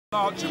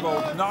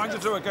Harchibald,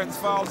 9-2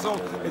 against Basel.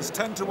 It's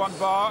 10-1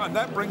 bar, and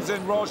that brings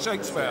in Royal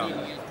Shakespeare.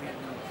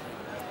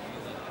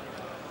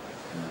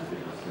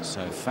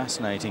 So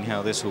fascinating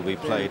how this will be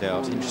played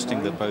out.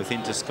 Interesting that both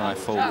Intersky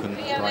Falcon,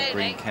 bright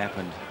green cap,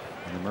 and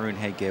the maroon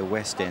headgear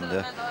West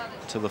Ender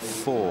to the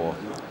fore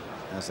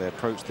as they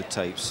approach the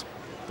tapes.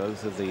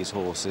 Both of these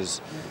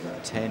horses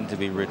tend to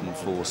be ridden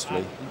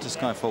forcefully.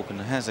 Intersky Falcon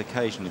has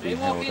occasionally been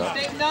held up.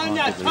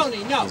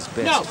 Tony, no, his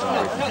best no,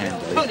 ridden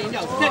handily. Tony,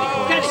 no, steady.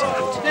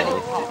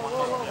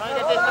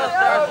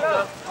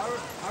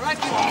 All right,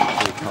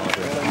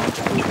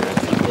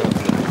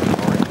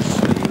 orange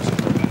sleeves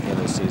and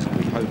yellow sleeves will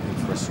be hoping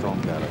for a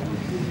strong gallop.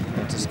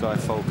 Intersky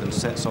Falcon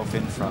sets off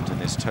in front in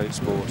this Tote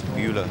Sport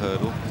Bula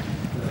hurdle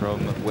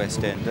from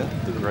West Ender.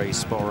 The grey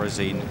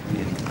Sporazine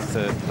in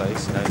third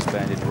place.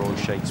 Nose-banded Royal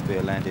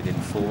Shakespeare landed in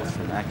fourth.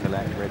 From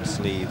Acalac, red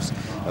sleeves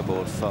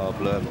aboard Far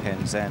Bleu,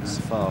 Penzance,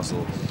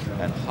 Fasel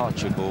and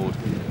Harchibald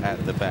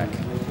at the back.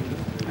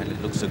 And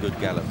it looks a good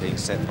gallop being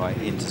set by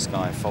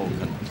Intersky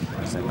Falcon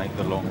as they make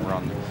the long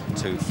run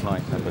to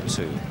flight number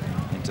 2.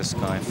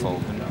 Intersky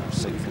Falcon,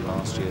 sixth in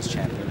last year's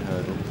champion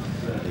hurdle,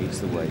 leads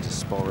the way to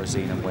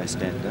Sporazine and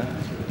West Ender.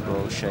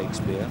 Royal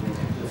Shakespeare,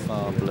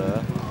 Far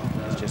Bleu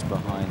is just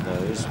behind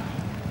those,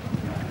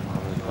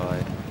 followed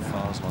by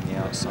Fasel on the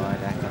outside,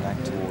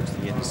 Acalac towards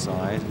the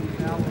inside,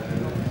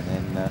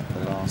 and then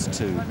the last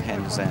two,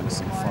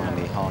 Penzance and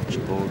finally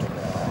Harchibald,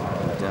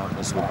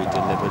 doubtless will be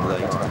delivered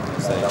late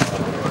as they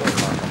number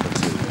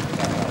 2.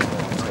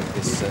 Take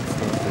this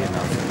thoroughly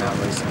enough, now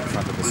racing in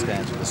front of the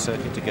stands with the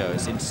circuit to go.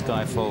 It's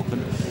Intersky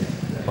Falcon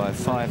by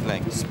 5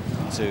 lengths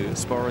to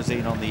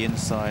Sporazine on the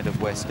inside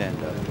of West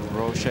Ender.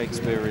 Royal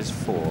Shakespeare is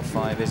 4,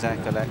 5 is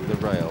Acalac the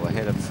rail,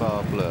 ahead of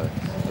Far Bleu.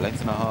 A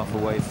length and a half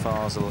away,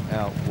 Fasel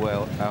out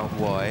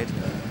wide,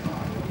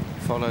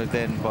 followed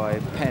then by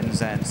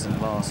Penzance and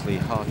lastly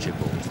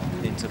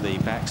Harchibald into the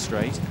back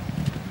straight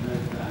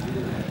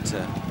at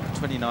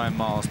 29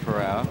 miles per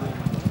hour.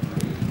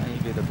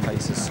 Maybe the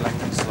pace has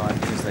slackened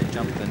slightly as they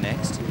jump the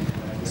next.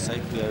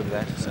 Safely over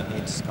that, certainly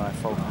Intersky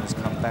Falcon has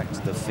come back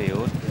to the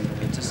field.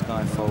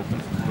 Intersky Falcon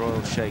from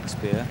Royal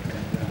Shakespeare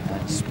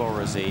and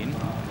Sporazine,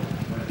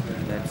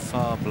 then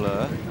Far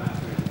Bleu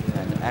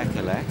and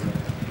Acalac.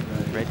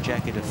 Red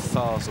jacket of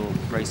Fasel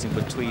racing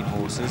between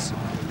horses,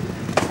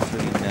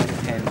 between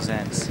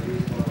Penzance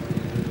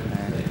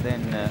and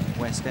then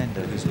West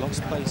Ender, who's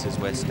lost places.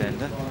 West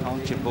Ender.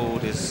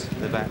 Harchibald is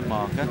the back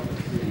marker.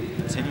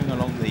 Continuing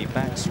along the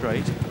back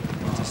straight,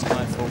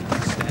 Intersky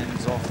Falcon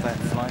stands off that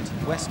flight.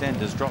 West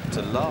Ender's dropped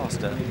to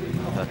last at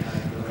another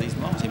of these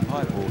Martin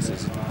Pipe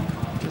horses.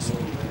 Just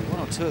one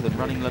or two of them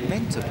running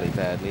lamentably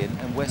badly,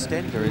 and West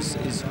Ender is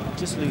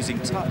just losing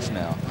touch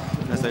now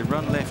as they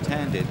run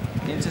left-handed.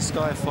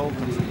 Intersky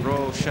Falcon from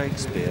Royal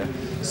Shakespeare.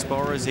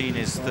 Sporazine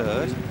is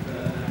third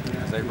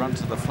as they run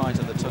to the flight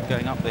at the top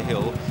going up the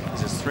hill.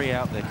 There's 3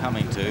 out there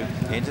coming to.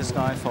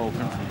 Intersky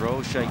Falcon from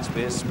Royal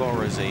Shakespeare,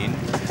 Sporazine,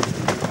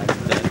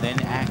 and then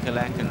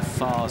Acalac and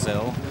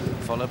Fasel,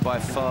 followed by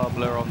Far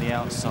Bleu on the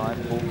outside.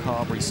 Paul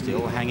Carberry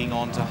still hanging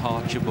on to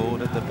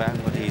Harchibald at the back,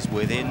 but he's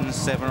within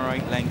 7 or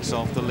 8 lengths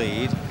of the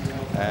lead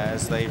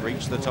as they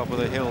reach the top of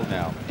the hill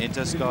now.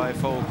 Intersky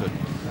Falcon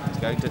is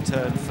going to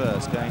turn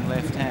first, going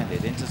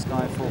left-handed.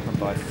 Intersky Falcon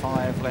by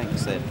 5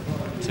 lengths then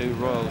to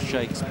Royal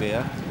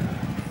Shakespeare,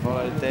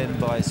 followed then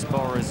by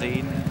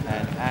Sporazine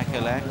and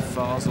Acalac.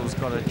 Fasel's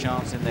got a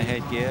chance in the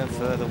headgear,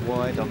 further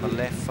wide on the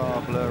left,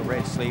 Far Bleu,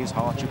 red sleeves,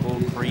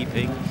 Harchibald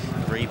creeping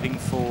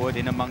forward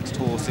in amongst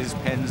horses.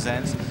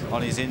 Penzance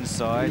on his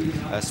inside,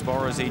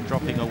 Sporazine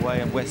dropping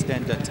away and West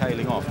Ender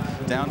tailing off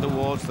down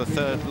towards the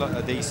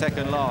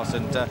second last,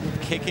 and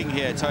kicking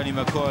here Tony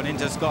McCoy and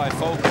Intersky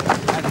Falcon.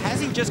 And has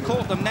he just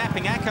caught them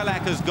napping?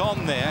 Acalac has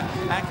gone there.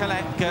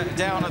 Acalac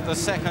down at the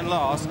second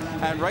last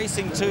and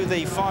racing to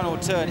the final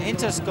turn.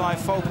 Intersky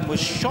Falcon was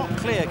shot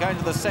clear going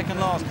to the second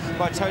last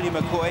by Tony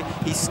McCoy.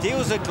 He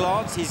steals a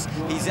glance. He's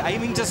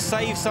aiming to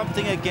save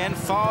something again.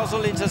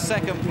 Fasel into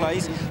second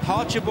place.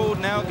 Harchibald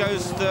now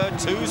goes third.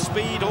 2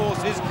 speed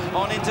horses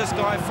on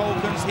Intersky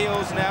Falcon's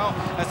heels now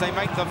as they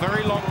make the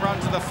very long run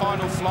to the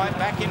final flight.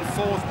 Back in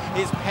fourth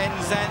is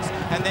Penzance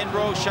and then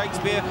Royal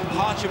Shakespeare.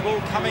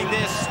 Harchibald coming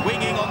there,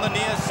 swinging on the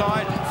near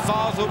side.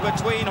 Fasel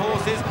between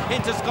horses.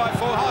 Intersky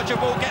Falcon.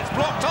 Harchibald gets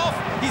blocked off.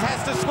 He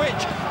has to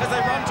switch as they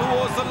run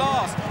towards the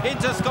last.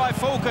 Intersky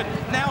Falcon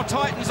now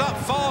tightens up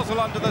Fasel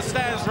under the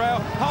stands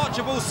rail.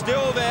 Harchibald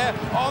still there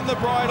on the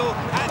bridle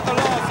at the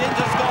last.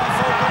 Intersky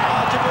Falcon,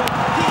 Harchibald,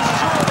 he's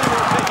sure they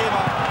will pick him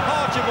up.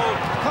 Harchibald,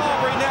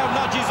 Carberry now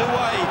nudges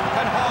away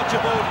and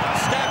Harchibald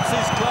stabs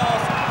his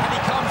class and he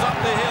comes up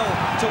the hill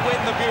to win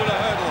the Bula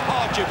hurdle.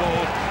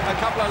 Harchibald, a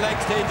couple of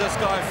legs to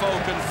Intersky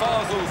Falcon,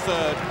 Fasel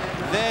third,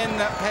 then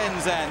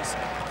Penzance,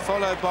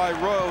 followed by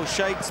Royal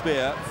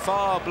Shakespeare,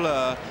 Far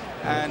Bleu,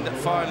 and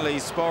finally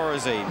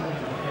Sporazine.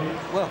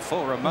 Well,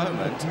 for a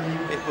moment,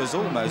 it was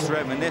almost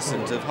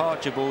reminiscent of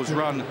Harchibald's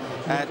run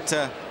at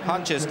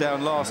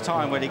Hunchestown last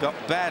time when he got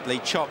badly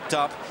chopped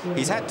up.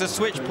 He's had to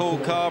switch Paul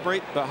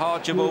Carberry, but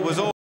Harchibald was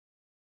all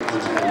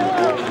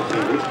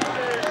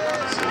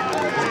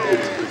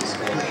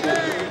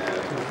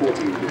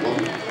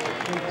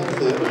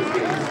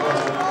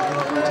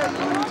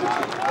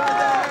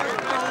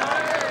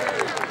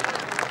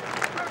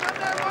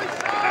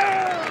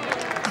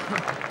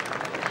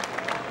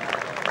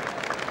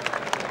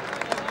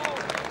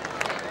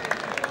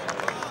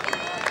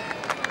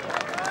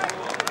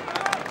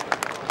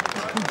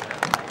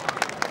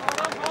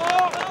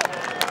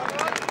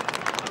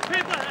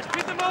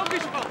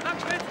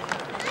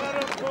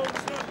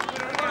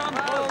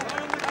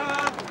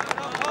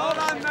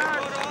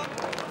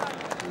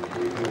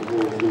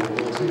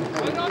Oh,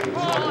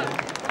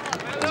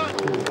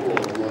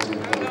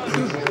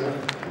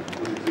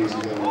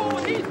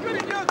 he's good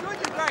and you're good,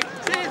 you're great.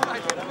 Cheers,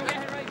 mate.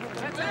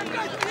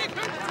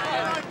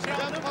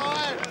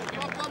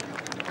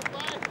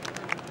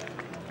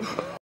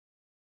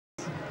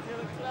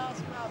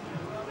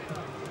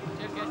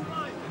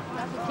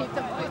 That's Keep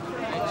the bike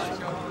fresh.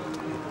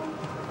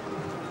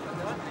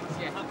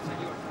 Yeah,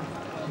 absolutely.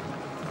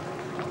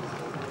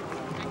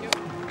 Thank you.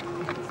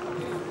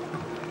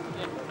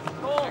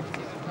 Oh,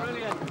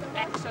 brilliant.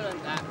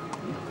 Excellent, that.